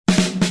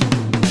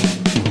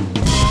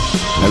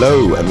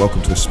Hello and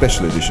welcome to a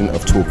special edition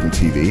of Talking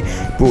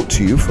TV, brought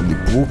to you from the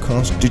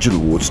Broadcast Digital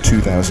Awards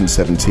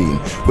 2017.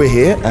 We're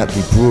here at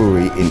the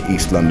brewery in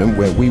East London,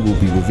 where we will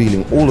be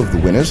revealing all of the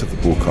winners of the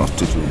Broadcast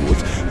Digital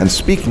Awards and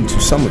speaking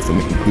to some of them,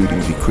 including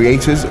the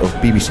creators of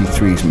BBC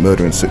Three's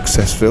Murder in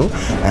Successville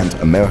and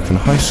American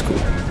High School.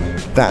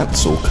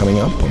 That's all coming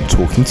up on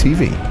Talking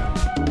TV.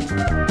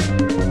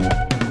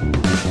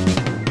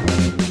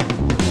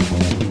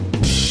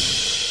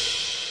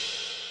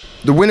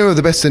 The winner of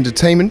the Best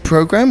Entertainment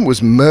Programme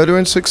was Murder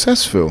in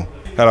Successville.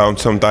 Hello, I'm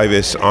Tom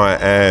Davis. I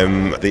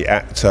am the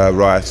actor,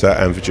 writer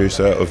and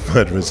producer of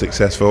Murder in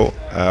Successful.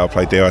 I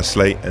play D.I.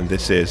 Sleet, and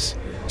this is...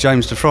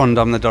 James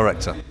DeFrond, I'm the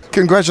director.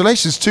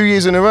 Congratulations, 2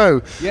 years in a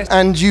row. Yes.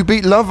 And you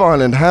beat Love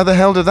Island. How the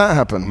hell did that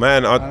happen?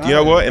 Man, you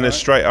know what? In a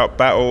straight-up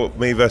battle,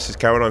 me versus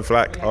Caroline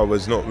Flack, I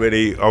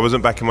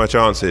wasn't backing my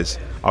chances.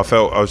 I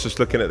was just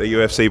looking at the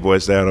UFC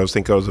boys there, and I was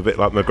thinking I was a bit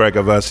like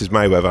McGregor versus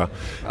Mayweather.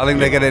 I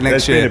think they get it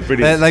next year.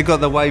 They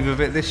got the wave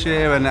of it this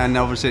year, and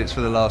obviously it's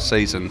for the last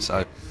season.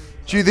 So,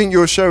 do you think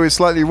your show is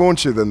slightly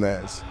raunchier than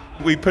theirs?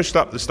 We pushed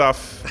up the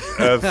stuff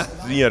of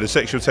the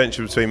sexual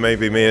tension between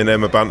maybe me and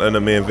Emma Bunton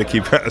and me and Vicky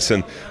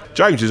Patterson.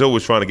 James is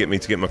always trying to get me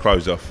to get my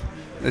clothes off.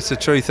 It's a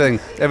true thing.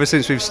 Ever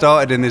since we've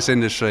started in this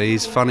industry,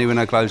 he's funny with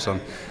no clothes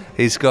on.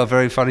 He's got a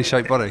very funny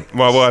shaped body.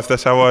 My wife,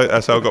 that's how I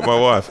got my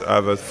wife. I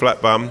have a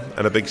flat bum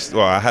and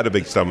I had a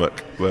big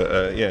stomach, but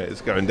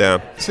it's going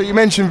down. So you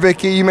mentioned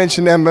Vicky, you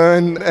mentioned Emma,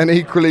 and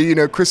equally,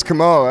 Chris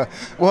Kamara.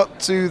 What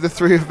do the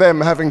three of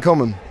them have in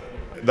common?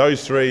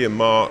 Those three and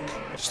Mark,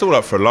 just all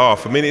up for a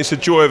laugh. I mean, it's a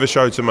joy of a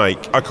show to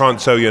make. I can't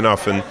tell you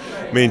enough. And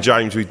me and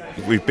James,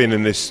 we've been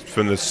in this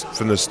from the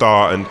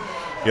start, and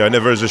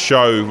never as a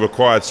show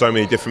required so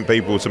many different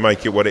people to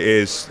make it what it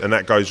is, and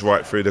that goes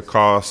right through the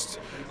cast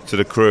to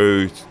the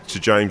crew to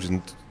James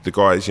and the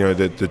guys.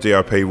 The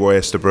DOP, Roy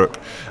Estabrook,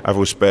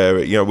 Avril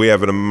Spare. We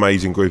have an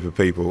amazing group of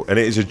people, and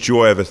it is a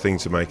joy of a thing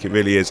to make. It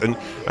really is. And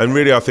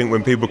really, I think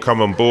when people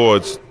come on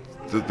board,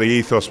 the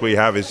ethos we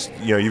have is,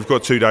 you've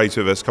got 2 days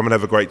with us, come and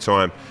have a great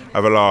time,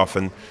 have a laugh.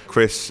 And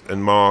Chris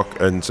and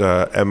Mark and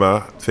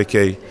Emma,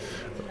 Vicky,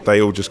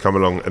 they all just come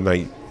along and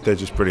they're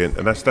just brilliant.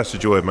 And that's the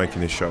joy of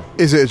making this show.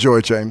 Is it a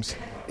joy, James?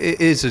 It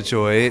is a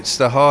joy. It's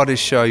the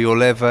hardest show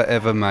you'll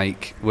ever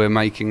make. We're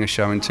making a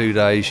show in 2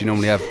 days. You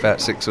normally have about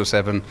 6 or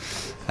 7,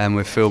 and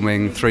we're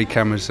filming 3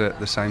 cameras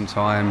at the same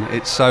time.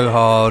 It's so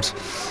hard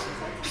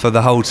for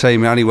the whole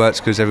team. It only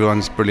works because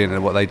everyone's brilliant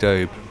at what they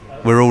do.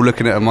 We're all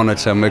looking at a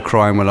monitor and we're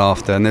crying with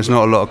laughter, and there's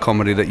not a lot of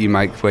comedy that you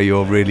make where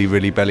you're really,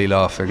 really belly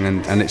laughing,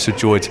 and it's a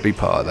joy to be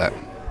part of that.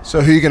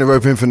 So who are you going to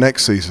rope in for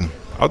next season?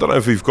 I don't know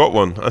if we've got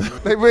one.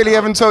 They really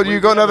haven't told you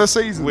you've got another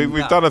season?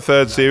 We've done a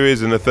 3rd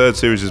series, and the 3rd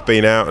series has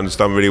been out and it's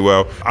done really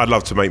well. I'd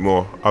love to make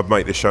more. I'd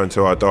make this show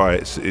until I die.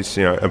 It's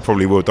and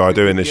probably will die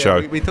doing this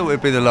show. We thought it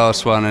would be the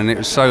last one, and it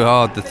was so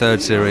hard, the 3rd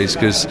series,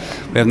 because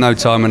we have no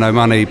time and no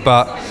money,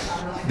 but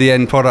the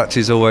end product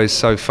is always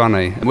so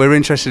funny. We're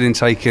interested in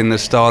taking the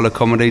style of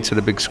comedy to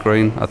the big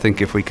screen. I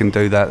think if we can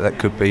do that, that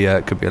could be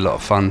a lot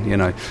of fun.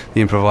 The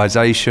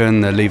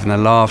improvisation, the leaving the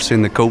laughs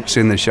in, the corks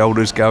in, the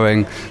shoulders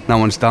going. No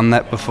one's done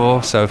that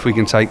before. So if we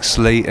can take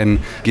Sleet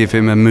and give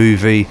him a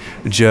movie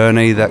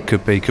journey, that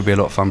could be a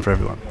lot of fun for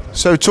everyone.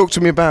 So talk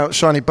to me about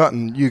Shiny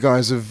Button. You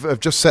guys have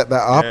just set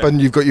that up, and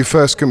you've got your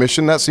first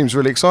commission. That seems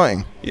really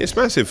exciting. Yeah, it's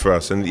massive for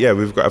us, and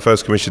we've got our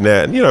first commission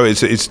there. And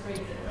it's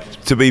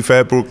to be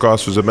fair,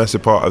 broadcast was a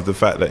massive part of the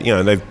fact that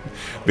they've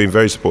been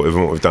very supportive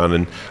of what we've done,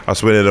 and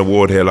us winning an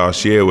award here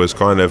last year was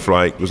kind of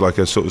like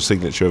a sort of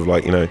signature of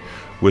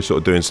we're sort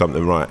of doing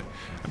something right.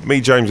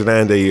 Me, James and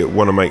Andy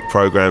want to make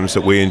programmes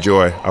that we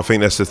enjoy. I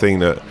think that's the thing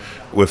that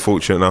we're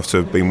fortunate enough to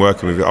have been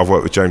working with. I've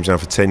worked with James now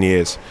for 10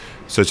 years,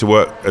 so to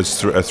work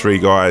as 3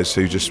 guys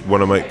who just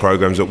want to make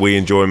programmes that we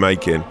enjoy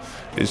making,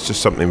 it's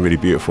just something really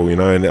beautiful,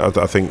 and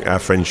I think our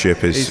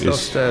friendship is... He's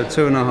lost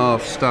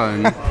 2.5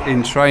 stone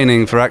in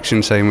training for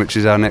Action Team, which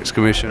is our next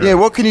commission. Yeah,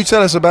 what can you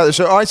tell us about the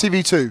show?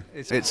 ITV2?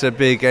 It's a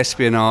big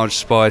espionage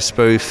spy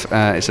spoof.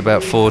 It's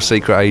about 4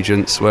 secret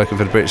agents working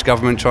for the British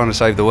government trying to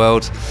save the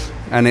world,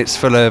 and it's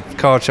full of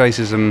car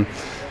chases and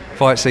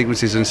fight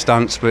sequences and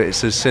stunts, but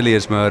it's as silly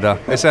as murder.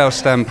 It's our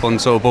stamp on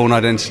sort of Bourne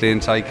Identity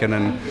and Taken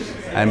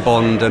and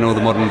Bond and all the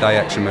modern day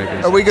action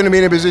movies. Are we going to be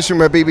in a position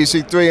where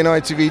BBC Three and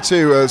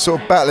ITV2 are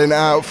sort of battling it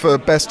out for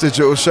best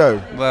digital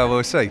show? Well,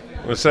 we'll see.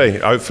 We'll see,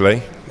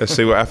 hopefully. Let's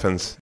see what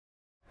happens.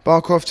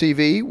 Barcroft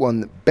TV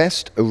won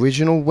Best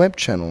Original Web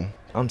Channel.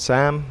 I'm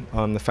Sam.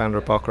 I'm the founder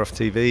of Barcroft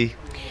TV.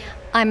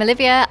 I'm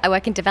Olivia. I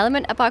work in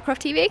development at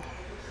Barcroft TV.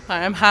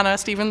 Hi, I'm Hannah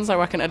Stevens. I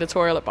work in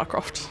editorial at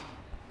Barcroft.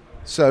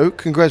 So,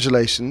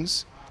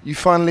 congratulations. You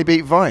finally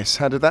beat Vice.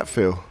 How did that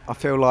feel? I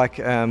feel like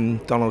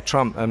Donald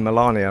Trump and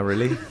Melania,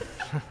 really.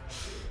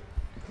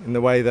 In the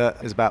way that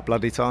it's about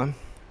bloody time.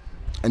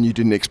 And you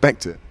didn't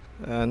expect it?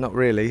 Not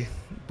really.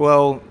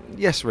 Well,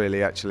 yes,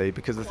 really, actually,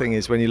 because the thing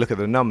is, when you look at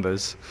the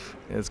numbers,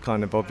 it's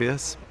kind of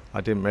obvious. I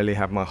didn't really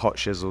have my hot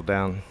shizzle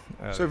down.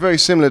 So very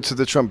similar to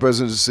the Trump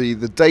presidency,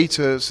 the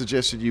data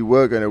suggested you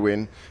were going to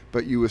win,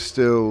 but you were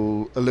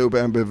still a little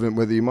bit ambivalent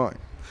whether you might.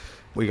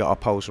 We got our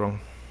polls wrong.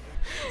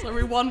 So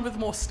we won with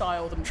more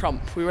style than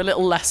Trump. We were a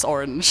little less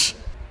orange.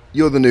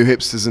 You're the new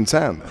hipsters in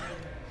town then.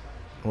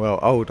 Well,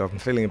 old. I'm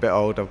feeling a bit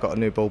old. I've got a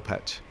new ball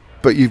patch.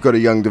 But you've got a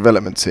young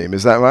development team,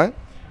 is that right?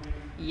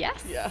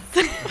 Yes. Yeah.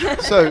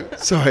 So,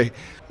 sorry,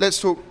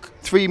 let's talk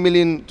 3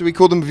 million, do we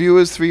call them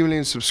viewers? 3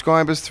 million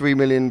subscribers, 3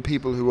 million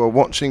people who are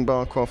watching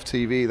Barcroft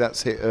TV.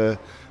 That's hit a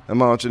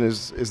margin.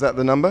 Is that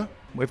the number?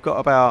 We've got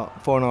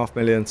about 4.5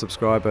 million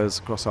subscribers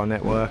across our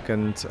network,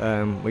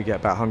 and we get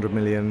about 100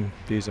 million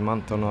views a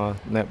month on our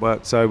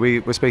network. So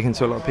we're speaking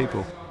to a lot of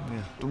people.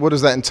 Yeah. What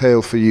does that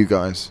entail for you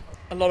guys?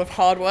 A lot of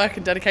hard work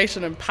and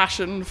dedication and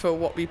passion for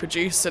what we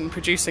produce, and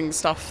producing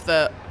stuff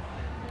that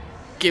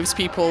gives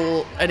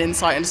people an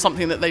insight into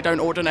something that they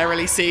don't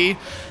ordinarily see,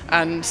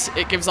 and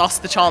it gives us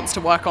the chance to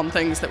work on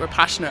things that we're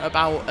passionate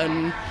about,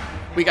 and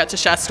we get to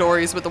share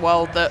stories with the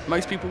world that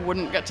most people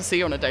wouldn't get to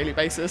see on a daily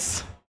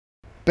basis.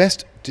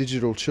 Best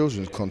digital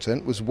children's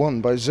content was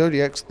won by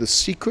Zodiac's The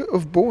Secret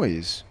of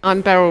Boys.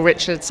 I'm Beryl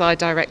Richards. I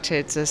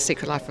directed The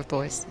Secret Life of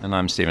Boys. And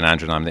I'm Stephen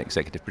Andrew, and I'm the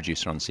executive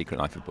producer on Secret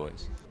Life of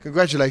Boys.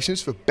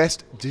 Congratulations for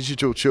Best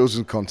Digital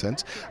Children's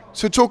Content.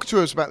 So talk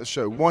to us about the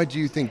show. Why do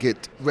you think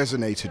it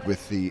resonated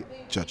with the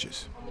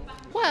judges?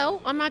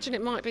 Well, I imagine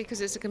it might be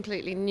because it's a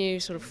completely new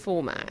sort of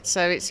format.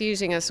 So it's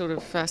using a sort of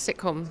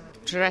sitcom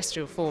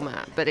terrestrial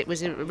format, but it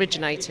was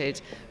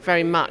originated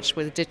very much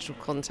with digital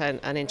content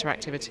and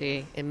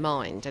interactivity in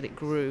mind, and it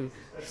grew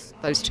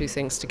those two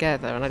things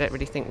together, and I don't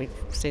really think we've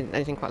seen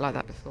anything quite like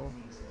that before.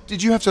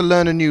 Did you have to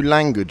learn a new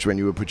language when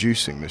you were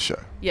producing the show?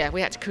 Yeah,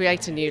 we had to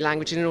create a new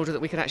language in order that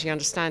we could actually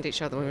understand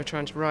each other when we were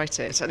trying to write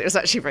it. And it was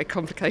actually very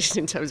complicated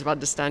in terms of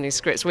understanding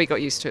scripts. We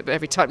got used to it, but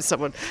every time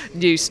someone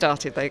new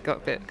started, they got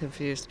a bit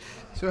confused.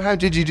 So how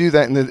did you do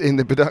that in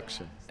the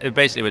production? It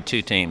basically were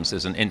two teams.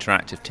 There's an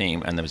interactive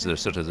team, and there was the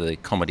sort of the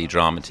comedy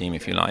drama team,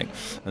 if you like,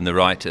 and the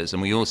writers.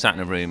 And we all sat in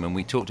a room and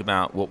we talked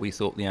about what we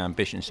thought the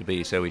ambitions should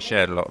be. So we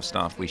shared a lot of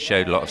stuff. We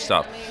showed a lot of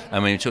stuff.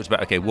 And we talked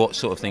about, okay, what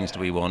sort of things do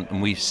we want?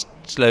 And we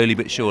slowly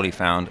but surely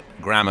found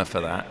grammar for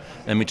that.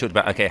 And we talked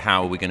about, okay,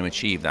 how are we going to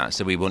achieve that?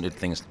 So we wanted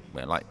things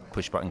like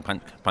push-button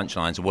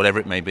punchlines or whatever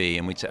it may be.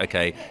 And we'd say,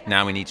 okay,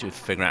 now we need to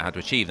figure out how to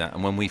achieve that.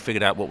 And when we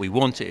figured out what we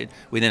wanted,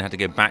 we then had to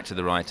go back to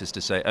the writers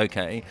to say,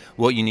 okay,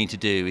 what you need to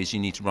do is you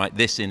need to write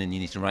this in, and you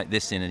need to write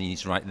this in, and you need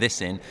to write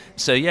this in.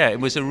 So yeah, it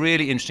was a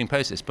really interesting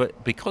process.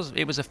 But because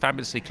it was a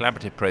fabulously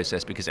collaborative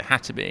process, because it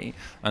had to be,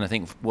 and I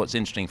think what's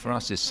interesting for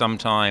us is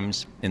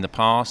sometimes in the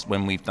past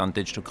when we've done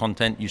digital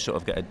content, you sort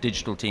of get a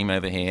digital team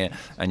over here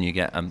and you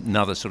get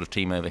another sort of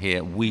team over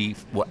here. We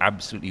were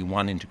absolutely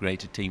one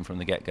integrated team from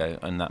the get-go,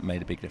 and that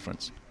made a big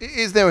difference.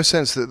 Is there a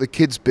sense that the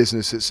kids'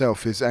 business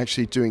itself is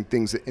actually doing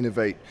things that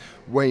innovate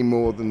way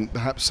more than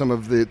perhaps some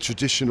of the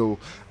traditional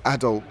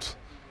adult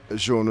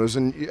genres?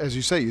 And as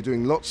you say, you're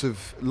doing lots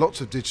of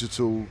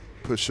digital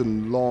push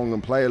and long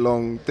and play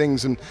along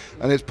things, and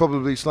it's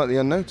probably slightly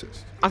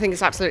unnoticed. I think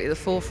it's absolutely the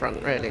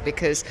forefront, really,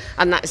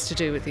 and that is to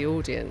do with the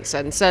audience.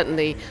 And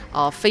certainly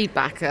our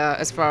feedback,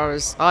 as far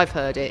as I've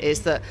heard it,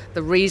 is that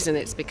the reason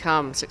it's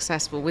become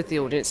successful with the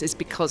audience is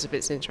because of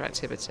its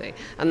interactivity,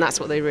 and that's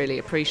what they really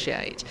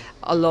appreciate.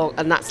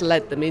 And that's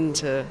led them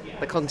into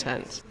the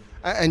content.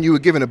 And you were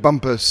given a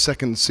bumper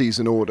second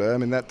season order. I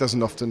mean, that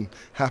doesn't often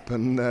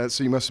happen,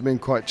 so you must have been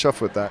quite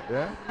chuffed with that,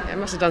 yeah? Yeah,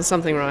 must have done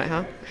something right,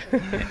 huh?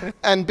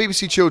 And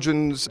BBC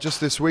Children's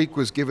just this week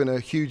was given a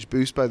huge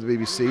boost by the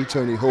BBC,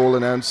 Tony Hall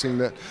announcing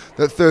that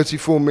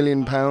 £34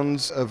 million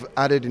of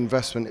added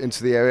investment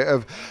into the area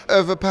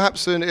of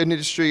perhaps an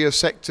industry, a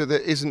sector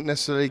that isn't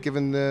necessarily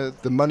given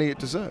the money it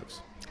deserves.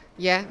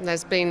 Yeah,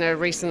 there's been a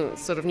recent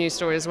sort of news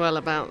story as well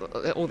about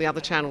all the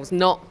other channels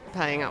not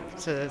paying up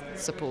to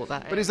support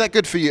that. But is that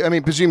good for you? I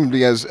mean,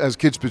 presumably as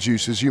kids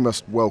producers, you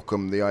must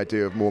welcome the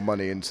idea of more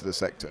money into the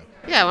sector.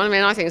 Yeah, well, I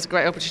mean, I think it's a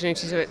great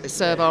opportunity to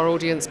serve our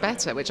audience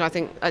better, which I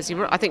think, I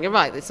think you're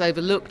right, it's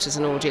overlooked as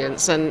an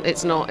audience and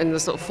it's not in the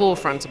sort of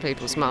forefront of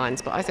people's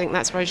minds, but I think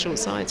that's very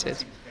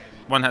short-sighted.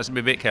 One has to be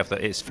a bit careful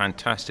that it's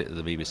fantastic that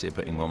the BBC are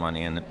putting more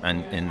money in,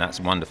 and that's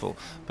wonderful.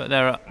 But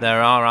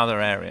there are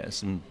other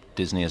areas, and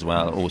Disney as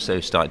well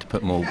also started to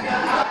put more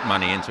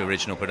money into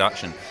original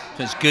production.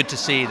 So it's good to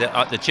see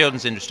that the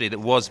children's industry that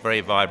was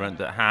very vibrant,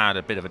 that had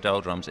a bit of a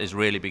doldrums, is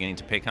really beginning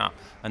to pick up,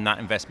 and that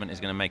investment is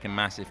going to make a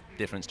massive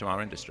difference to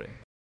our industry.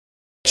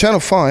 Channel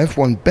 5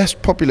 won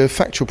Best Popular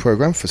Factual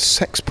Programme for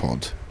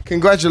SexPod.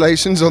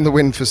 Congratulations on the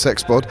win for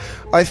SexPod.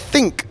 I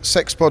think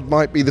SexPod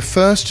might be the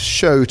first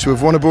show to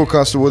have won a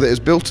broadcast award that is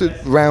built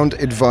around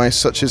advice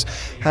such as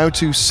how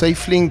to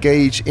safely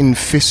engage in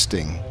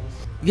fisting.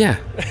 Yeah,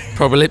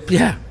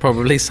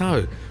 probably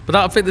so. But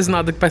I think that's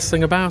not the best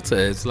thing about it.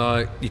 It's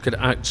like you could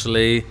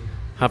actually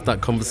have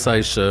that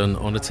conversation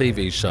on a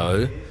TV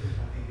show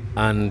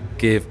and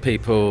give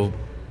people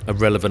a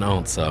relevant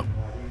answer.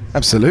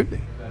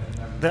 Absolutely.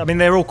 I mean,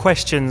 they're all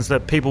questions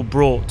that people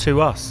brought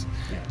to us.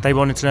 They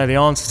wanted to know the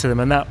answer to them,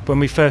 and that when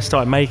we first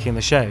started making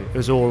the show, it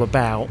was all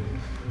about,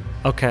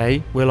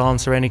 okay, we'll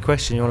answer any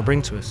question you want to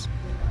bring to us.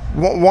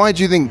 Why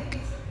do you think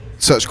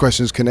such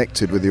questions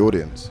connected with the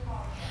audience?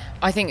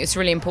 I think it's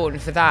really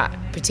important for that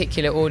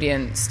particular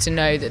audience to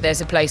know that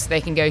there's a place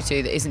they can go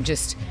to that isn't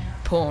just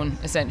porn,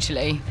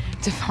 essentially,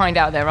 to find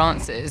out their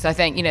answers. I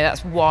think,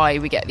 that's why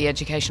we get the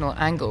educational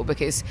angle,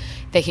 because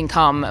they can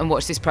come and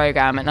watch this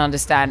programme and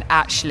understand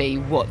actually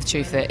what the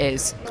truth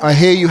is. I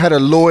hear you had a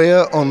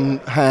lawyer on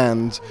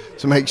hand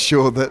to make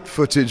sure that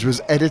footage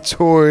was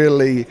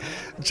editorially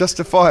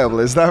justifiable.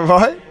 Is that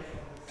right?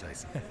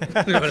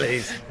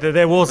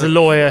 There was a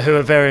lawyer who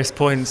at various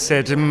points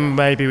said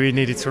maybe we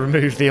needed to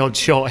remove the odd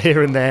shot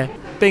here and there.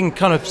 Being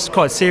kind of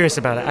quite serious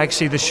about it,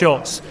 actually the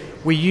shots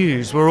we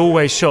used were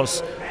always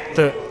shots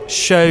that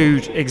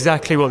showed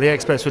exactly what the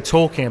experts were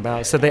talking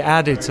about, so they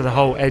added to the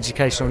whole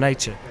educational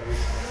nature.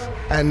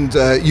 And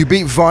you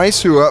beat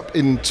Vice, who were up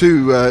in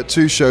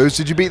two shows.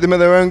 Did you beat them at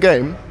their own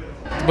game?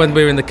 When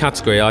we were in the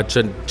category, I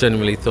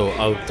genuinely thought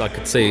I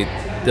could see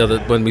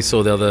when we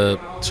saw the other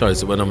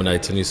shows that were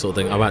nominated, and you sort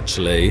of think,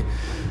 actually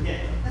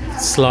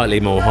slightly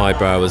more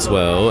highbrow as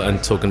well,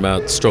 and talking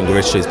about stronger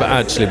issues.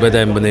 But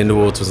then when the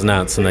awards was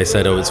announced and they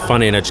said, it's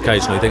funny and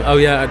educational, you think,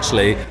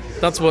 actually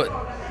that's what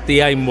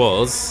the aim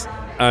was.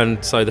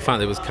 And so the fact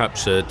that it was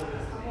captured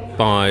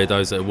by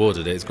those that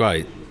awarded it is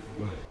great.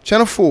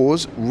 Channel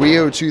 4's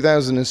Rio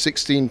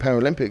 2016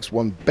 Paralympics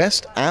won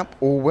Best App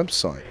or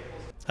Website.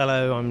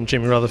 Hello, I'm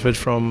Jimmy Rutherford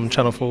from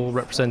Channel 4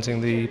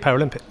 representing the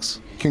Paralympics.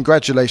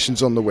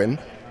 Congratulations on the win.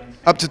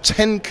 Up to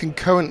 10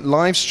 concurrent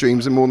live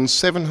streams and more than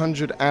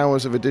 700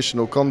 hours of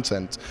additional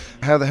content.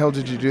 How the hell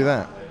did you do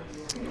that?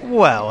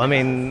 Well,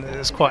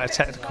 it's quite a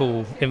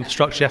technical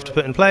infrastructure you have to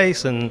put in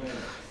place, and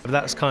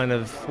that's kind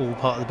of all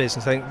part of the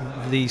business. I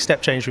think the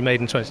step change we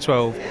made in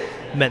 2012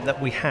 meant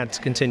that we had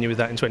to continue with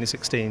that in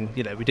 2016.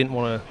 We didn't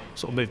want to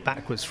sort of move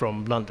backwards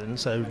from London,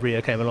 so Rio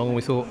came along and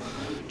we thought,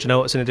 do you know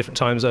what, it's in a different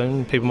time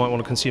zone, people might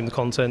want to consume the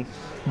content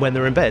when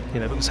they're in bed,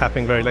 but it's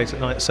happening very late at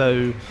night,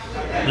 so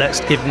let's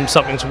give them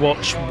something to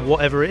watch,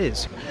 whatever it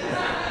is.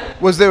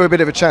 Was there a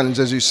bit of a challenge,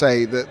 as you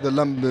say, that the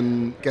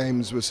London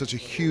Games was such a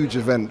huge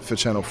event for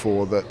Channel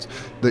 4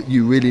 that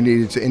you really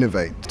needed to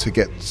innovate to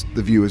get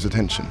the viewers'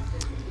 attention?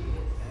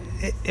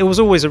 It was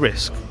always a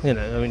risk,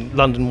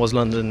 London was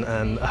London,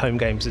 and home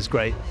games is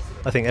great.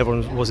 I think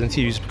everyone was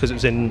enthused because it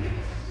was in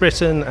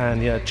Britain,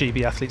 and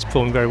GB athletes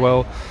performing very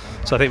well.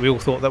 So I think we all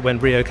thought that when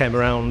Rio came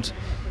around,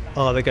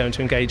 are they going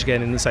to engage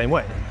again in the same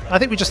way? I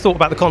think we just thought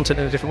about the content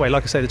in a different way.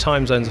 Like I say, the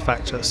time zone's a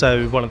factor.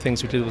 So one of the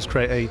things we did was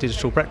create a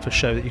digital breakfast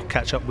show that you could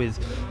catch up with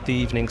the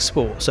evening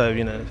sport. So,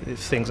 if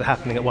things are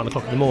happening at 1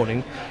 o'clock in the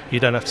morning, you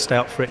don't have to stay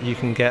up for it. You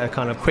can get a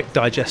kind of quick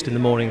digest in the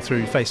morning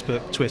through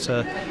Facebook,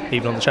 Twitter,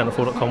 even on the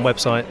channel4.com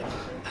website.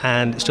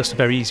 And it's just a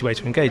very easy way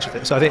to engage with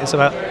it. So I think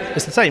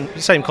it's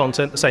the same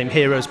content, the same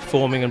heroes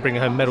performing and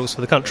bringing home medals for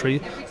the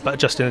country, but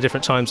just in a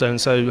different time zone.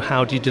 So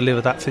how do you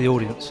deliver that for the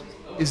audience?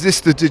 Is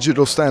this the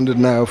digital standard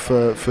now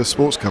for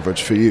sports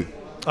coverage for you?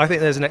 I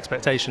think there's an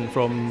expectation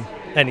from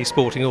any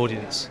sporting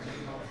audience.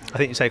 I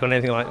think you take on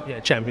anything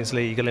like Champions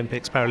League,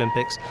 Olympics,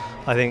 Paralympics,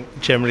 I think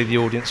generally the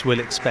audience will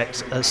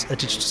expect a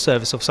digital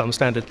service of some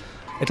standard.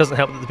 It doesn't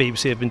help that the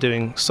BBC have been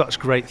doing such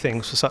great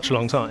things for such a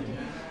long time.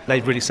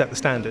 They've really set the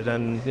standard,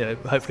 and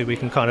hopefully we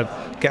can kind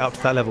of get up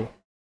to that level.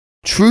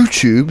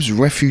 TrueTube's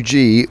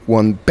Refugee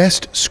won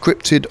Best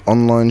Scripted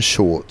Online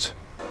Short.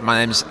 My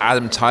name's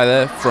Adam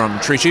Tyler from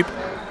TrueTube.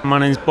 My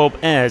name's Bob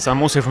Ayres,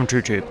 I'm also from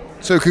TrueTube.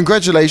 So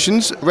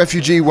congratulations,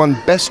 Refugee won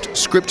Best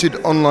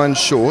Scripted Online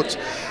Short.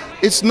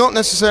 It's not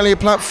necessarily a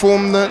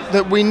platform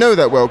that we know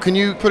that well. Can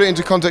you put it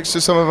into context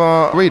to some of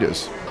our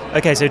readers?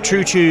 Okay, so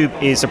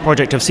TrueTube is a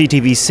project of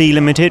CTVC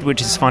Limited,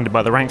 which is funded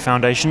by the Rank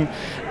Foundation,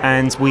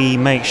 and we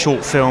make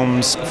short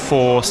films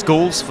for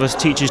schools, for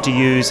teachers to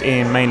use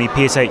in mainly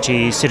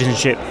PSHE,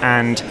 citizenship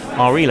and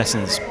RE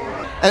lessons.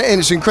 And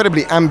it's an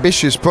incredibly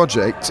ambitious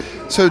project,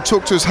 so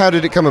talk to us, how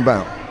did it come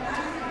about?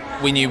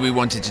 We knew we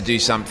wanted to do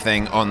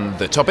something on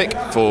the topic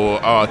for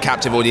our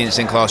captive audience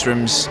in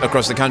classrooms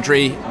across the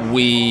country.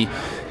 We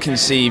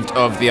conceived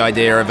of the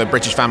idea of a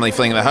British family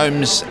fleeing their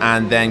homes,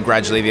 and then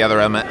gradually the other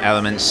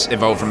elements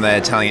evolved from there,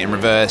 telling it in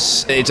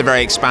reverse. It's a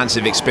very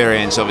expansive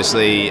experience,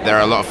 obviously. There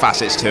are a lot of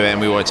facets to it, and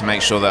we wanted to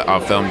make sure that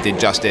our film did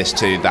justice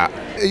to that.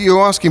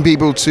 You're asking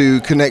people to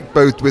connect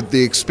both with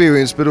the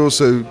experience but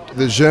also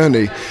the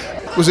journey.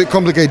 Was it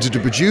complicated to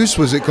produce?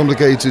 Was it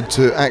complicated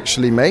to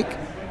actually make?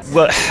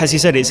 Well, as you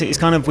said, it's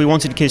kind of, we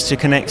wanted kids to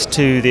connect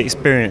to the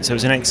experience. It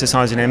was an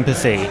exercise in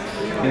empathy.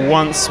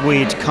 Once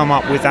we'd come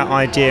up with that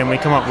idea and we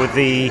come up with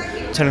the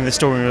telling the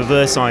story in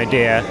reverse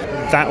idea,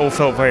 that all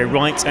felt very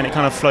right, and it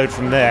kind of flowed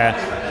from there.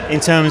 In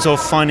terms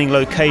of finding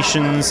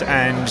locations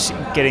and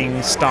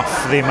getting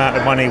stuff for the amount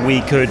of money we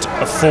could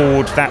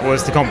afford, that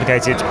was the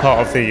complicated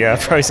part of the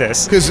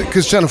process.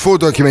 Because Channel 4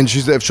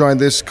 documentaries that have tried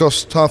this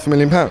cost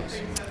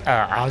 £500,000.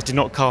 Ours did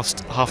not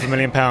cost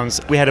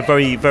 £500,000. We had a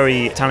very,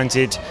 very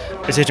talented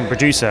assistant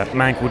producer, a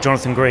man called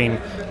Jonathan Green,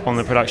 on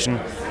the production,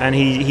 and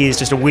he is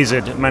just a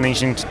wizard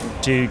managing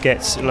to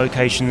get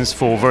locations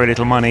for very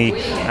little money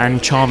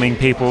and charming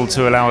people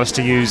to allow us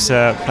to use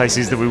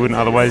places that we wouldn't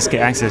otherwise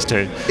get access to.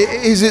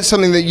 Is it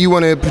something that you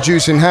want to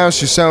produce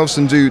in-house yourselves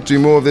and do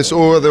more of this,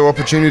 or are there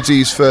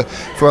opportunities for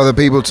other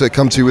people to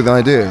come to you with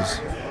ideas?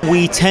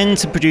 We tend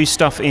to produce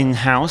stuff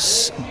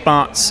in-house,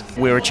 but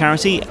we're a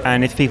charity,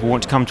 and if people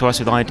want to come to us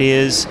with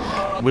ideas,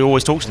 we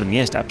always talk to them.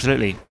 Yes,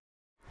 absolutely.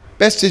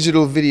 Best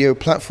digital video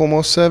platform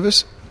or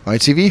service?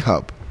 ITV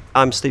Hub.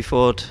 I'm Steve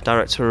Ford,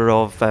 Director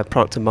of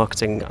Product and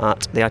Marketing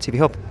at the ITV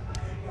Hub.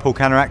 Paul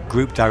Canarak,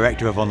 Group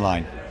Director of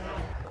Online.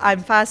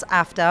 I'm Faz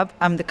Aftab.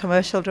 I'm the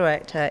Commercial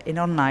Director in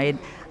Online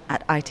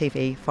at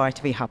ITV for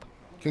ITV Hub.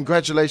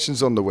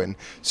 Congratulations on the win.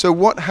 So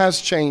what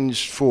has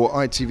changed for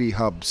ITV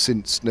Hub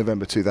since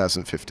November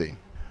 2015?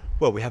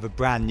 Well, we have a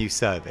brand new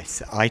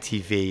service.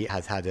 ITV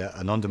has had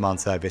an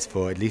on-demand service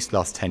for at least the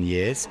last 10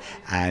 years,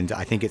 and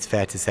I think it's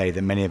fair to say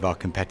that many of our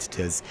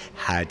competitors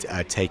had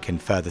taken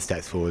further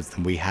steps forwards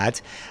than we had.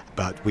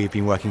 But we've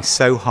been working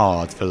so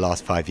hard for the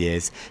last 5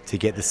 years to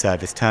get the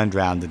service turned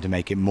around and to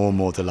make it more and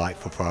more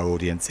delightful for our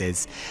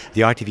audiences.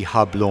 The ITV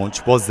Hub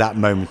launch was that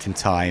moment in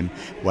time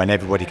when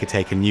everybody could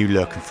take a new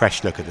look and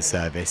fresh look at the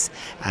service,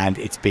 and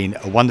it's been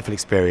a wonderful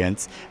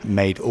experience,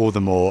 made all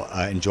the more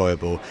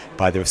enjoyable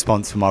by the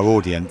response from our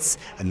audience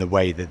and the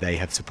way that they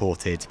have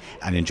supported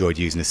and enjoyed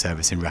using the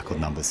service in record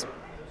numbers.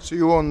 So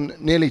you're on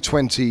nearly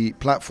 20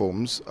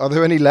 platforms. Are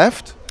there any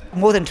left?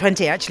 More than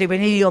 20 actually, we're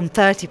nearly on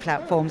 30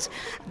 platforms.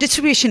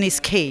 Distribution is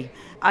key.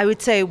 I would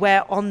say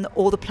we're on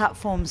all the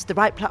platforms, the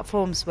right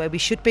platforms where we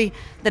should be.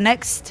 The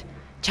next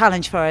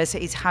challenge for us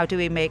is how do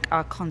we make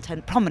our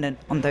content prominent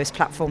on those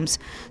platforms.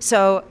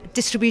 So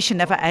distribution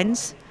never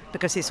ends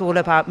because it's all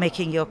about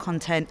making your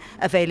content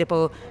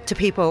available to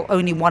people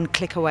only one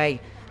click away,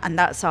 and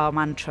that's our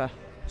mantra.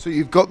 So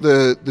you've got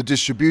the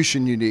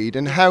distribution you need,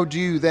 and how do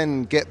you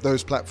then get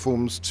those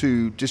platforms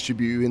to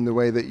distribute you in the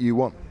way that you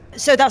want?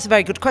 So that's a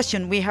very good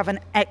question. We have an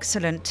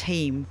excellent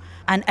team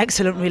and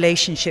excellent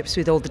relationships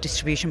with all the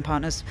distribution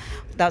partners.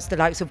 That's the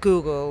likes of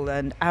Google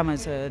and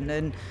Amazon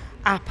and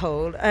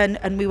Apple,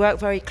 and we work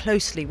very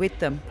closely with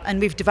them. And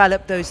we've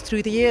developed those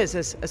through the years.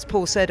 As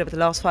Paul said, over the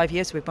last 5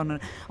 years we've been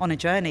on a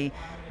journey.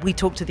 We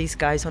talk to these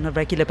guys on a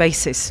regular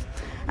basis,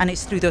 and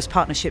it's through those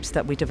partnerships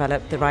that we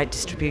develop the right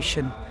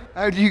distribution.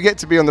 How do you get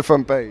to be on the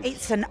front page?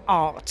 It's an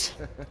art,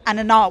 and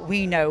an art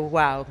we know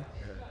well.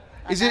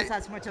 That's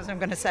as much as I'm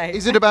going to say.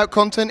 Is it about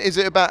content? Is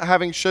it about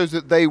having shows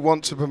that they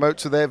want to promote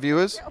to their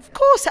viewers? Of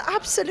course,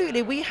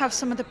 absolutely. We have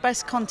some of the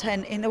best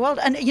content in the world.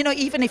 And,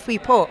 even if we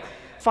put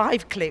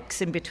 5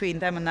 clicks in between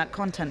them and that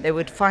content, they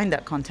would find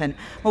that content.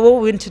 Well,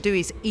 what we want to do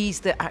is ease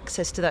the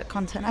access to that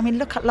content. I mean,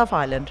 look at Love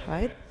Island,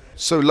 right?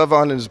 So Love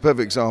Island is a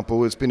perfect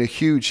example. It's been a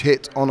huge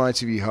hit on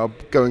ITV Hub,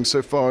 going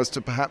so far as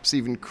to perhaps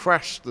even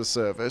crash the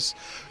service.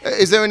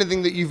 Is there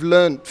anything that you've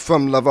learned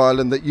from Love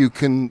Island that you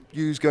can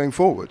use going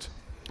forward?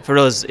 For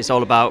us, it's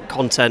all about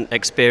content,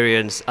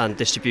 experience and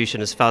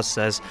distribution, as Faz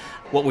says.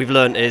 What we've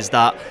learned is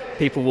that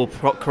people will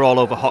crawl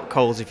over hot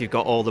coals if you've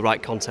got all the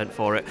right content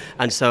for it.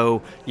 And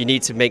so you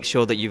need to make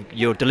sure that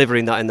you're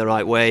delivering that in the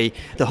right way.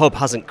 The hub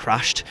hasn't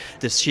crashed.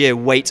 The sheer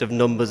weight of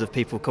numbers of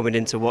people coming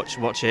in to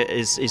watch it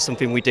is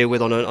something we deal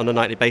with on a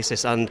nightly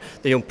basis, and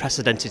the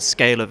unprecedented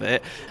scale of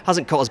it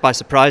hasn't caught us by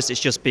surprise.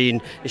 It's just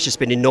been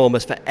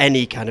enormous for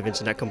any kind of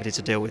internet company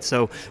to deal with.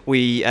 So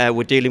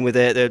we're dealing with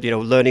it.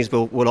 Learnings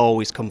will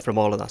always come from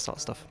all of that sort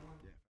of stuff.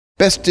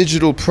 Best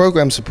digital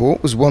program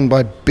support was won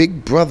by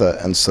Big Brother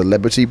and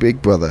Celebrity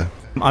Big Brother.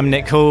 I'm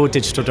Nick Hall,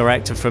 Digital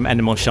Director from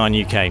Endemol Shine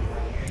UK.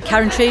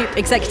 Karen Troop,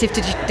 Executive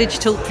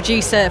Digital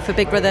Producer for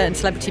Big Brother and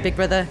Celebrity Big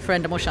Brother for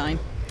Endemol Shine.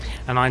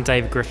 And I'm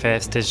Dave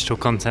Griffiths, Digital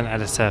Content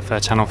Editor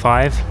for Channel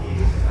 5.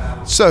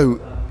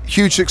 So,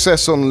 huge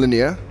success on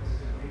linear.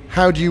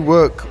 How do you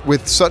work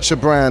with such a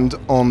brand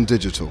on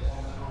digital?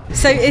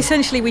 So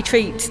essentially we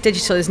treat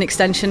digital as an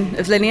extension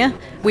of linear.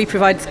 We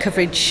provide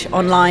coverage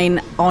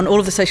online on all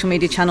of the social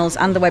media channels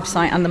and the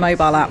website and the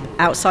mobile app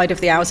outside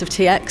of the hours of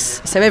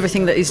TX. So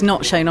everything that is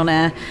not shown on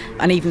air,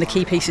 and even the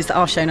key pieces that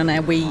are shown on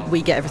air,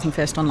 we get everything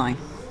first online.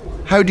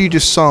 How do you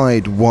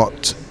decide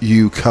what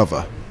you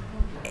cover?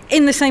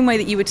 In the same way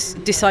that you would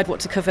decide what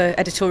to cover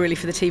editorially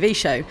for the TV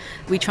show,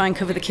 we try and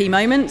cover the key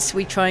moments,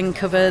 we try and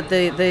cover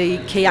the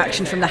key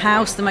action from the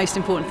house, the most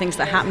important things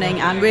that are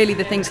happening, and really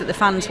the things that the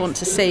fans want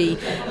to see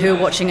who are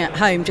watching at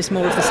home, just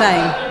more of the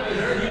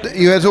same.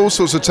 You had all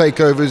sorts of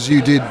takeovers.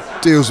 You did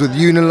deals with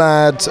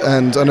Unilad,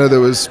 and I know there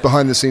was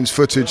behind-the-scenes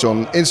footage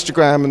on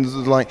Instagram and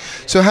the like.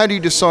 So how do you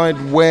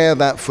decide where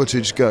that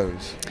footage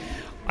goes?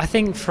 I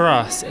think for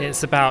us,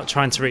 it's about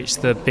trying to reach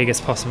the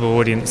biggest possible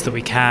audience that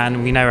we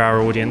can. We know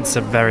our audience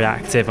are very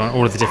active on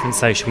all of the different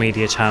social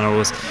media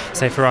channels.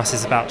 So for us,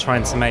 it's about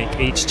trying to make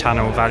each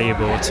channel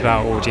valuable to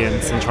our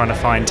audience and trying to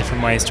find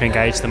different ways to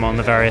engage them on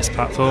the various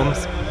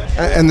platforms.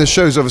 And the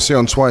show's obviously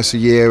on twice a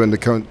year, and the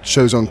current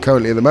show's on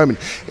currently at the moment.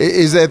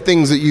 Is there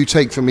things that you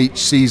take from each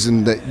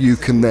season that you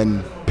can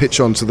then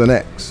pitch on to the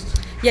next?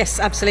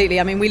 Yes, absolutely.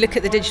 I mean, we look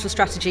at the digital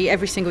strategy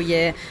every single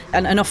year,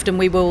 and often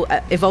we will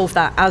evolve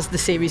that as the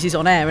series is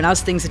on air and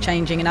as things are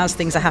changing and as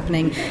things are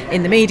happening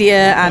in the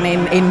media and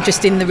in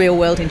just in the real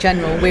world in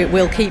general.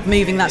 We'll keep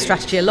moving that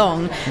strategy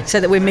along so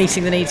that we're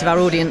meeting the needs of our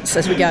audience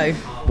as we go.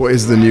 What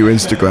is the new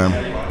Instagram?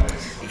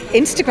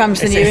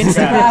 Instagram's the new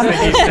Instagram. It's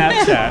the new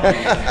Snapchat.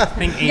 I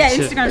think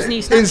Instagram's the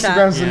new Snapchat.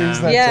 Instagram's the new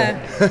Snapchat.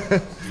 Yeah.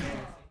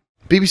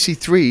 BBC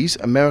Three's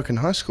American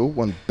High School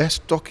won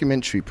Best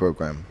Documentary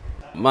Programme.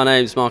 My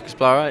name's Marcus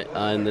Blowright.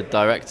 I'm the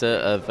director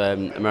of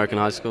American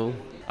High School.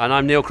 And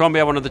I'm Neil Crombie,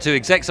 I'm one of the two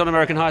execs on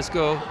American High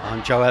School.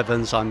 I'm Joe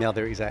Evans, I'm the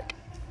other exec.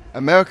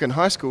 American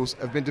high schools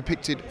have been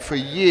depicted for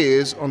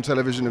years on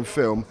television and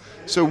film.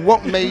 So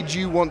what made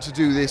you want to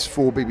do this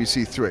for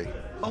BBC Three?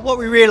 Well, what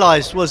we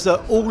realised was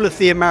that all of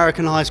the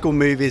American high school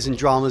movies and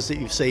dramas that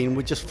you've seen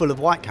were just full of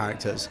white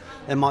characters.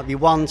 There might be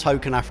one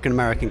token African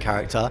American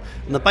character,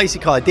 and the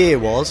basic idea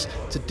was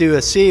to do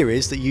a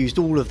series that used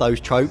all of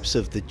those tropes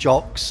of the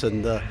jocks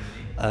and the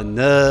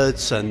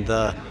nerds and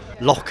the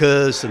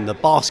lockers and the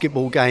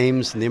basketball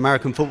games and the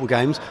American football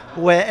games,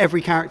 where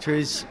every character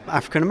is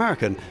African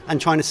American, and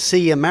trying to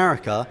see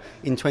America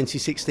in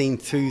 2016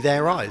 through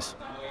their eyes.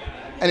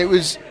 And it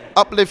was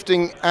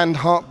uplifting and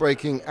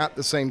heartbreaking at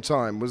the same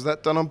time. Was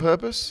that done on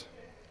purpose?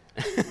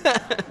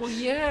 Well,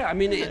 yeah, I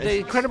mean, the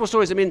incredible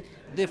stories. I mean,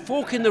 the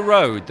fork in the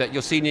road that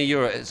your senior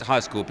year at high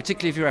school,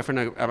 particularly if you're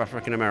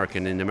African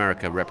American in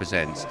America,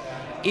 represents.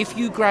 If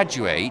you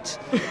graduate,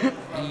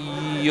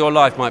 your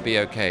life might be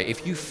okay.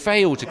 If you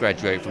fail to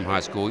graduate from high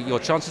school, your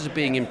chances of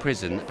being in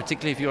prison,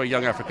 particularly if you're a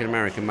young African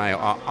American male,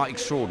 are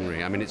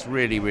extraordinary. I mean, it's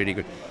really, really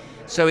good.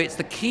 So it's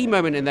the key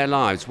moment in their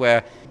lives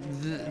where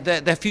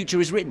their future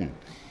is written.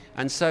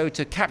 And so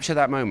to capture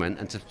that moment,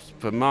 and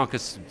for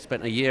Marcus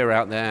spent a year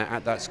out there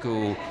at that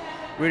school,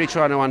 really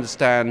trying to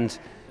understand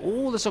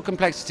all the sort of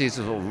complexities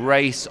of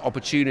race,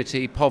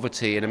 opportunity,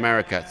 poverty in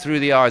America through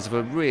the eyes of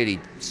a really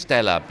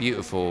stellar,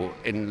 beautiful,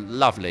 and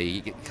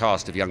lovely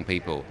cast of young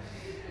people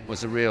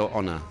was a real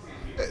honour.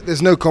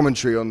 There's no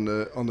commentary on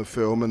the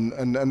film,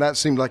 and that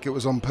seemed like it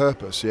was on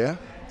purpose, yeah?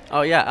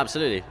 Oh yeah,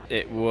 absolutely.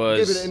 It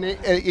was.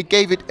 It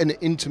gave it an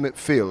intimate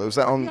feel. Was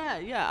that on?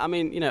 Yeah. I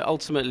mean,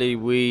 ultimately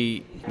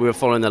we were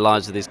following the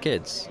lives of these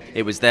kids.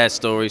 It was their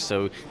story,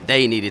 so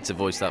they needed to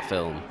voice that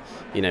film.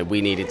 We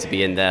needed to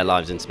be in their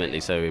lives intimately.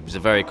 So it was a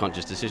very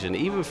conscious decision,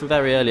 even from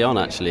very early on,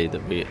 actually,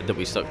 that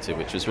we stuck to,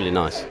 which was really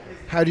nice.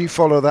 How do you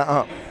follow that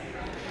up?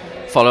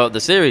 Follow up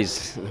the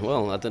series?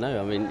 Well, I don't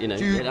know. I mean,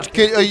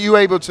 are you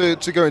able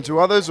to go into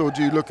others, or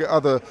do you look at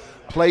other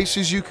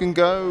places you can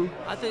go?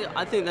 I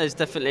think there's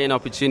definitely an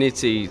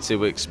opportunity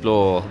to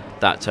explore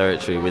that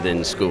territory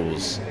within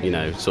schools.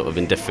 Sort of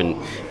in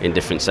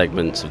different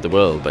segments of the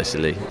world.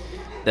 Basically,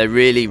 they're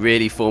really,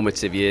 really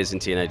formative years in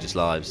teenagers'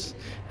 lives.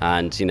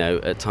 And,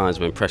 at times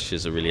when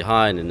pressures are really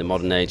high, and in the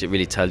modern age, it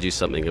really tells you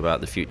something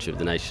about the future of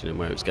the nation and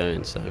where it's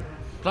going. So,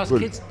 plus,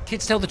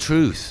 kids tell the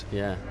truth.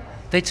 Yeah.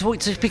 They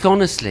speak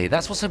honestly.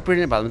 That's what's so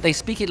brilliant about them. They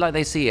speak it like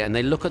they see it, and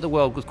they look at the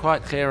world with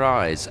quite clear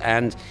eyes.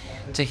 And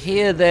to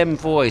hear them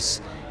voice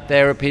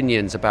their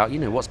opinions about,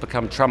 what's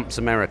become Trump's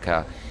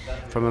America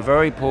from a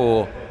very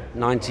poor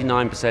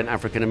 99%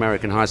 African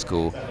American high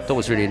school, I thought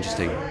was really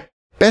interesting.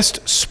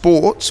 Best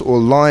sports or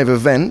live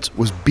event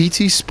was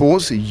BT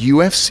Sport's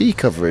UFC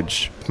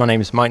coverage. My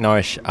name is Mike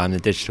Norrish. I'm the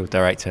digital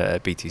director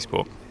at BT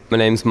Sport. My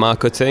name's Mark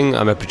Cutting.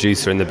 I'm a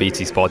producer in the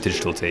BT Sport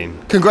digital team.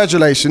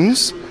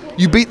 Congratulations.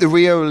 You beat the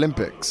Rio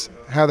Olympics.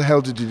 How the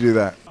hell did you do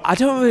that? I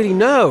don't really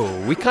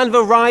know. We kind of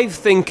arrived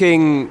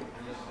thinking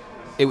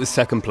it was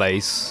second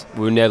place.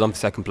 We were nailed on for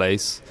second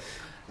place.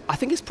 I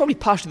think it's probably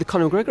partially the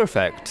Conor McGregor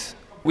effect.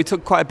 We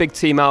took quite a big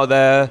team out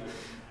there.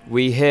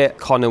 We hit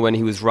Conor when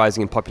he was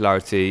rising in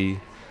popularity.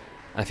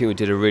 I think we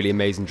did a really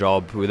amazing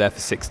job. We were there for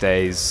 6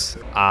 days.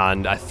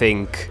 And I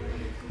think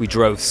we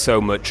drove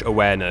so much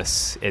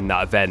awareness in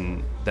that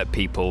event that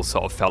people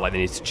sort of felt like they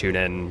needed to tune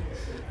in.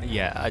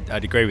 Yeah,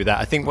 I'd agree with that.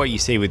 I think what you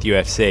see with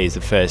UFC is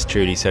the first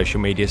truly social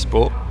media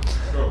sport,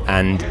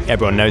 and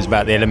everyone knows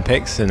about the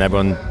Olympics and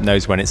everyone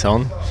knows when it's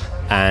on.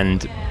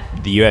 And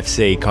the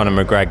UFC,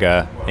 Conor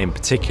McGregor in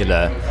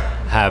particular,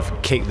 have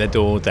kicked the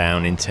door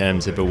down in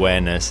terms of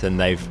awareness, and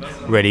they've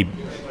really,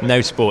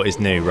 no sport is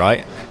new,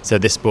 right? So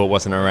this sport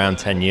wasn't around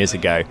 10 years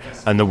ago,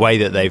 and the way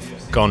that they've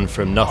gone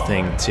from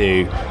nothing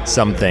to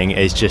something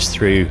is just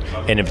through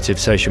innovative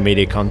social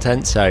media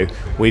content. So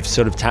we've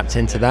sort of tapped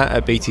into that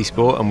at BT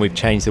Sport, and we've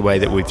changed the way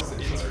that we've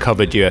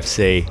covered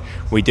UFC.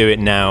 We do it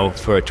now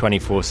for a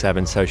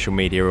 24/7 social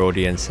media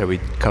audience, so we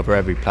cover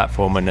every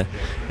platform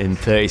in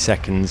 30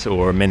 seconds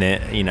or a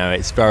minute.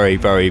 It's very,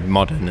 very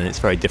modern, and it's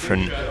very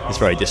different, it's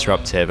very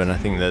disruptive, and I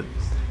think that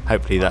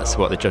hopefully that's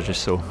what the judges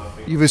saw.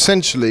 You've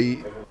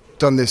essentially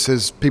done this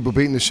as people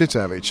beating the shit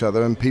out of each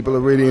other, and people are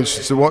really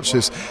interested to watch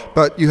this.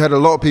 But you had a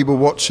lot of people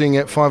watching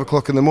at 5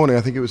 o'clock in the morning.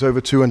 I think it was over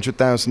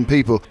 200,000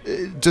 people.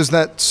 Does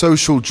that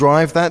social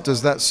drive that?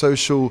 Does that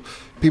social,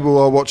 people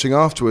are watching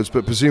afterwards,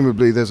 but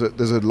presumably there's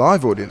a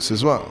live audience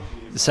as well?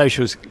 The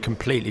social's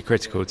completely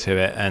critical to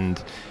it,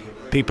 and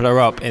people are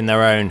up in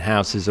their own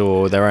houses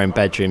or their own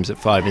bedrooms at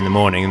 5 a.m,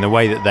 and the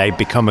way that they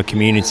become a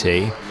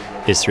community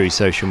is through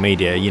social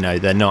media. You know,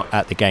 they're not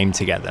at the game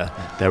together,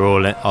 they're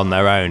all on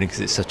their own because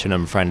it's such an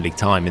unfriendly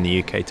time in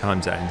the UK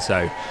time zone.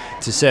 So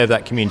to serve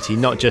that community,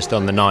 not just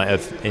on the night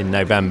in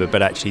November,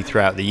 but actually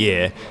throughout the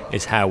year,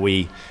 is how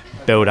we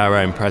build our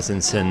own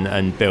presence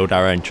and build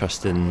our own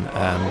trust and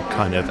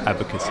kind of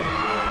advocacy.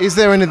 Is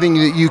there anything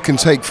that you can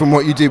take from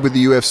what you did with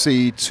the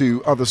UFC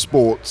to other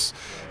sports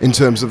in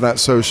terms of that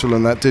social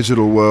and that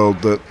digital world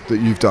that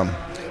you've done?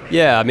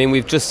 Yeah, I mean,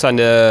 we've just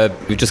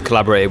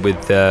collaborated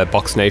with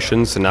Box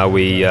Nation, so now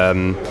we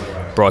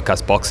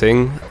broadcast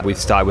boxing. We've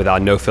started with our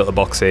No Filter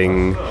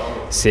Boxing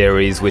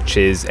series, which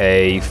is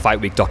a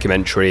fight week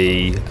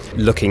documentary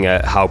looking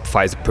at how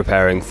fighters are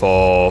preparing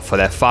for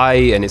their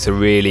fight, and it's a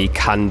really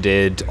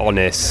candid,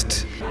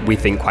 honest, we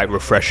think quite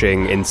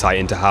refreshing insight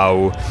into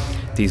how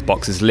these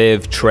boxers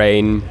live,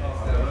 train.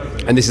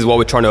 And this is what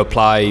we're trying to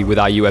apply with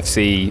our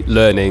UFC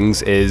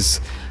learnings,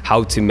 is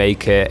how to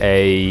make it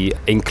a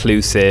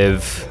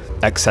inclusive,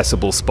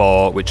 accessible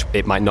sport, which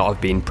it might not have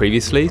been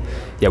previously.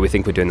 Yeah, we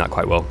think we're doing that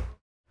quite well.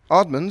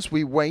 Ardman's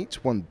We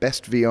Wait won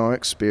Best VR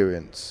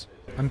Experience.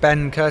 I'm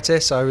Ben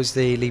Curtis. I was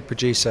the lead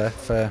producer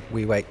for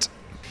We Wait.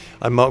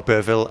 I'm Mark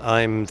Burville.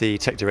 I'm the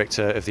tech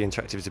director of the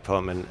interactive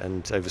department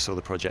and oversaw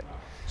the project.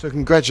 So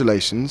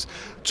congratulations.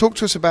 Talk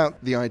to us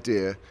about the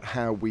idea,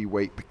 how We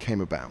Wait became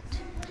about.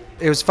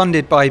 It was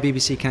funded by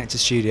BBC Connected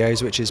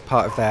Studios, which is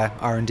part of their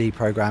R&D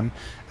programme,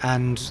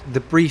 and the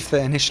brief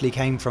that initially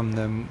came from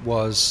them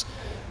was,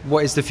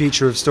 what is the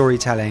future of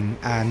storytelling?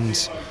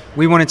 And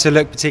we wanted to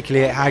look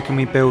particularly at how can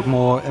we build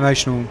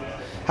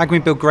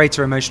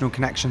greater emotional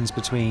connections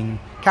between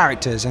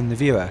characters and the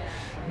viewer.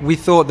 We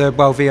thought that,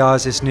 well, VR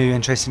is this new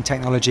interesting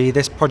technology.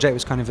 This project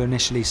was kind of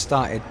initially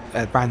started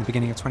around the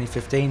beginning of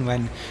 2015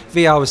 when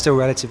VR was still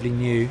relatively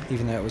new,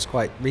 even though it was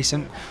quite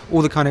recent.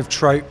 All the kind of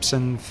tropes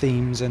and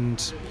themes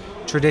and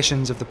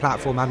traditions of the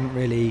platform hadn't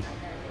really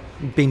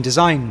been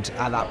designed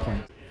at that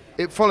point.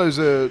 It follows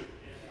a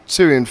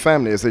Syrian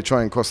family as they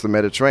try and cross the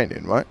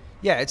Mediterranean, right?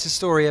 Yeah, it's a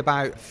story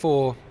about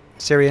 4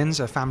 Syrians,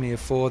 a family of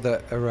 4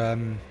 that are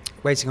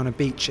waiting on a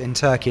beach in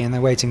Turkey, and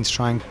they're waiting to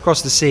try and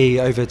cross the sea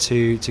over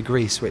to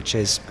Greece, which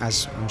is,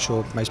 as I'm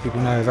sure most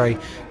people know, a very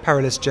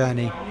perilous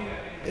journey.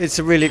 It's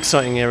a really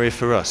exciting area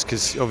for us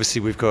because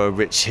obviously we've got a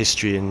rich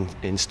history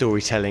in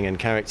storytelling and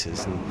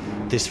characters,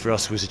 and this for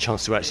us was a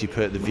chance to actually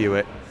put the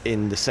viewer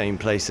in the same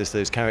place as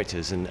those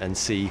characters and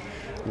see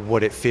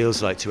what it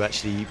feels like to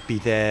actually be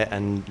there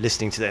and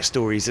listening to their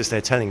stories as they're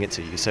telling it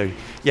to you. So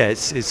yeah,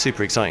 it's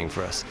super exciting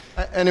for us.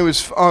 And it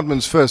was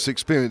Ardman's first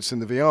experience in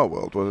the VR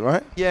world, was it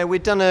right? Yeah,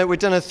 we'd done a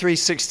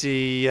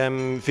 360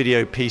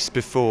 video piece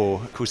before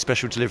called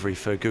Special Delivery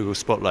for Google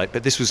Spotlight,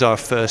 but this was our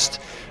first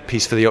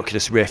piece for the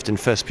Oculus Rift and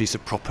first piece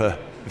of proper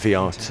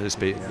VR, so to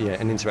speak.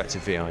 Yeah, an interactive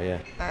VR, yeah.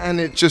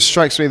 And it just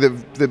strikes me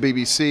that the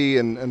BBC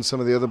and some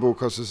of the other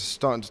broadcasters are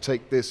starting to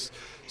take this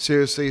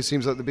seriously. It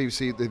seems like the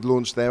BBC, they've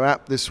launched their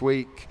app this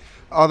week.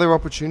 Are there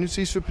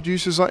opportunities for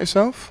producers like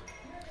yourself?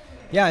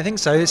 Yeah, I think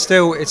so. It's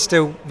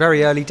still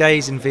very early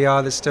days in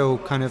VR. There's still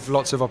kind of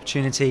lots of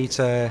opportunity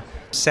to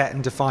set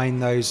and define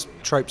those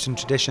tropes and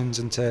traditions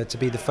and to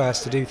be the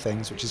first to do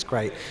things, which is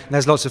great. And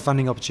there's lots of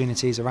funding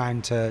opportunities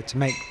around to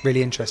make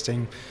really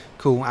interesting,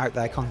 cool, out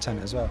there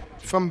content as well.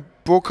 From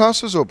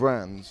broadcasters or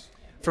brands?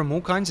 From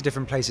all kinds of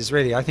different places,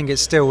 really. I think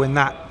it's still in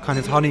that kind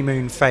of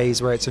honeymoon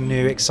phase where it's a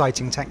new,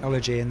 exciting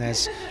technology and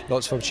there's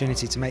lots of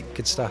opportunity to make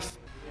good stuff.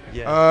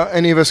 Yeah.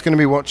 Any of us going to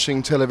be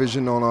watching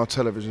television on our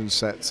television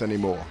sets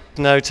anymore?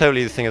 No,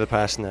 totally the thing of the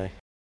past, no.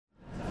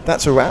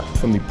 That's a wrap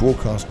from the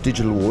Broadcast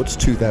Digital Awards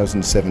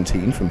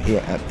 2017 from here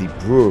at the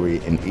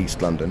Brewery in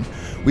East London.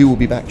 We will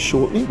be back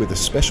shortly with a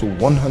special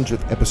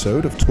 100th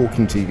episode of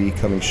Talking TV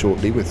coming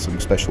shortly with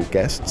some special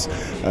guests.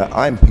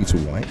 I'm Peter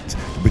White,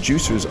 the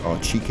producers are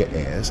Chika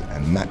Ayres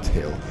and Matt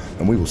Hill,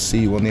 and we will see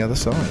you on the other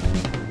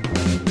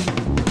side.